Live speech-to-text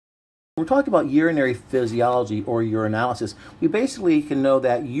When we're talking about urinary physiology or urinalysis, we basically can know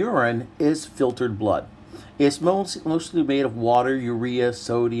that urine is filtered blood. It's mostly made of water, urea,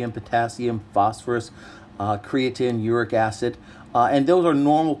 sodium, potassium, phosphorus, creatine, uric acid, and those are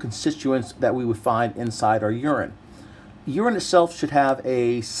normal constituents that we would find inside our urine. Urine itself should have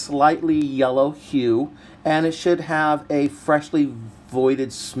a slightly yellow hue, and it should have a freshly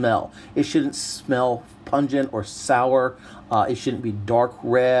voided smell. It shouldn't smell pungent or sour. It shouldn't be dark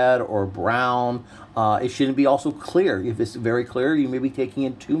red or brown. It shouldn't be also clear. If it's very clear, you may be taking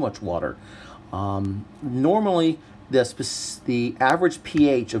in too much water. Normally, the average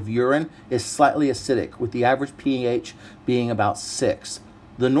pH of urine is slightly acidic, with the average pH being about 6.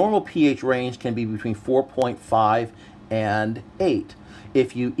 The normal pH range can be between 4.5 and 8.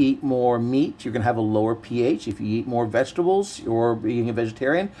 If you eat more meat, you're going to have a lower pH. If you eat more vegetables or being a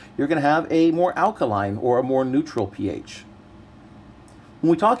vegetarian, you're going to have a more alkaline or a more neutral pH.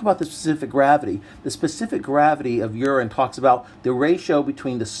 When we talk about the specific gravity of urine talks about the ratio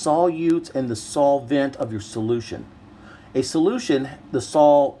between the solutes and the solvent of your solution. A solution, the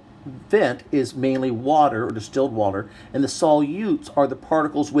solvent, is mainly water or distilled water, and the solutes are the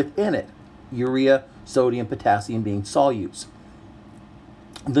particles within it, urea, sodium, potassium being solutes.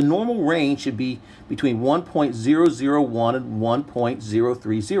 The normal range should be between 1.001 and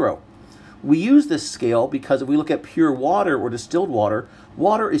 1.030. We use this scale because if we look at pure water or distilled water,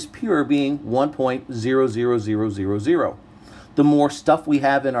 water is pure being 1.00000. The more stuff we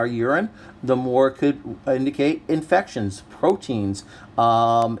have in our urine, the more it could indicate infections, proteins,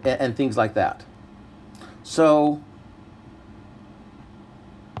 and things like that. So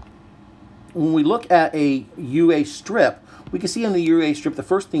when we look at a UA strip, we can see in the UA strip, the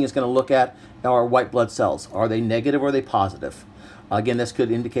first thing is going to look at our white blood cells. Are they negative or are they positive? Again, this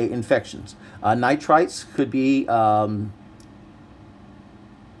could indicate infections. Nitrites could be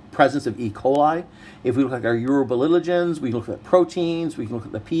presence of E. coli. If we look at our urobilinogens, we look at proteins, we can look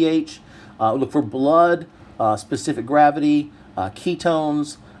at the pH, look for blood, specific gravity,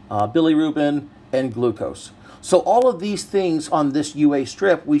 ketones, bilirubin, and glucose. So all of these things on this UA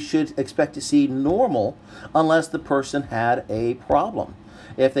strip, we should expect to see normal unless the person had a problem.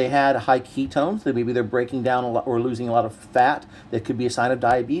 If they had high ketones, then maybe they're breaking down a lot or losing a lot of fat. That could be a sign of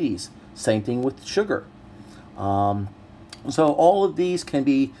diabetes. Same thing with sugar. So all of these can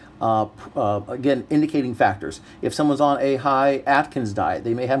be, again, indicating factors. If someone's on a high Atkins diet,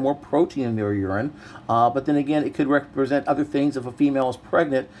 they may have more protein in their urine, but then again, it could represent other things if a female is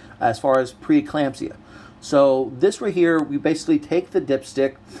pregnant as far as preeclampsia. So this right here, we basically take the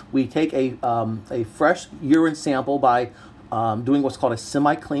dipstick, we take a fresh urine sample by doing what's called a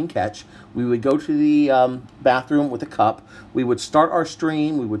semi-clean catch. We would go to the bathroom with a cup. We would start our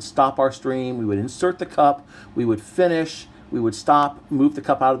stream. We would stop our stream. We would insert the cup. We would finish. We would stop, move the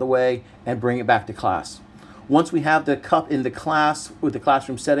cup out of the way, and bring it back to class. Once we have the cup in the class with the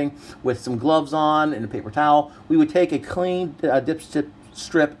classroom setting with some gloves on and a paper towel, we would take a clean dipstick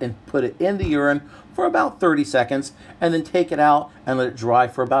strip and put it in the urine for about 30 seconds and then take it out and let it dry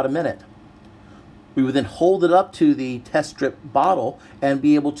for about a minute. We would then hold it up to the test strip bottle and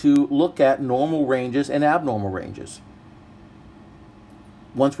be able to look at normal ranges and abnormal ranges.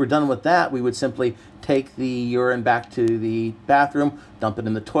 Once we're done with that, we would simply take the urine back to the bathroom, dump it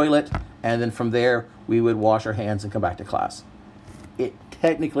in the toilet, and then from there, we would wash our hands and come back to class. It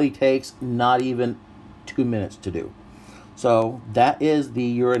technically takes not even 2 minutes to do. So that is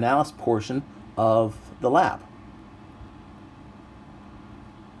the urinalysis portion of the lab.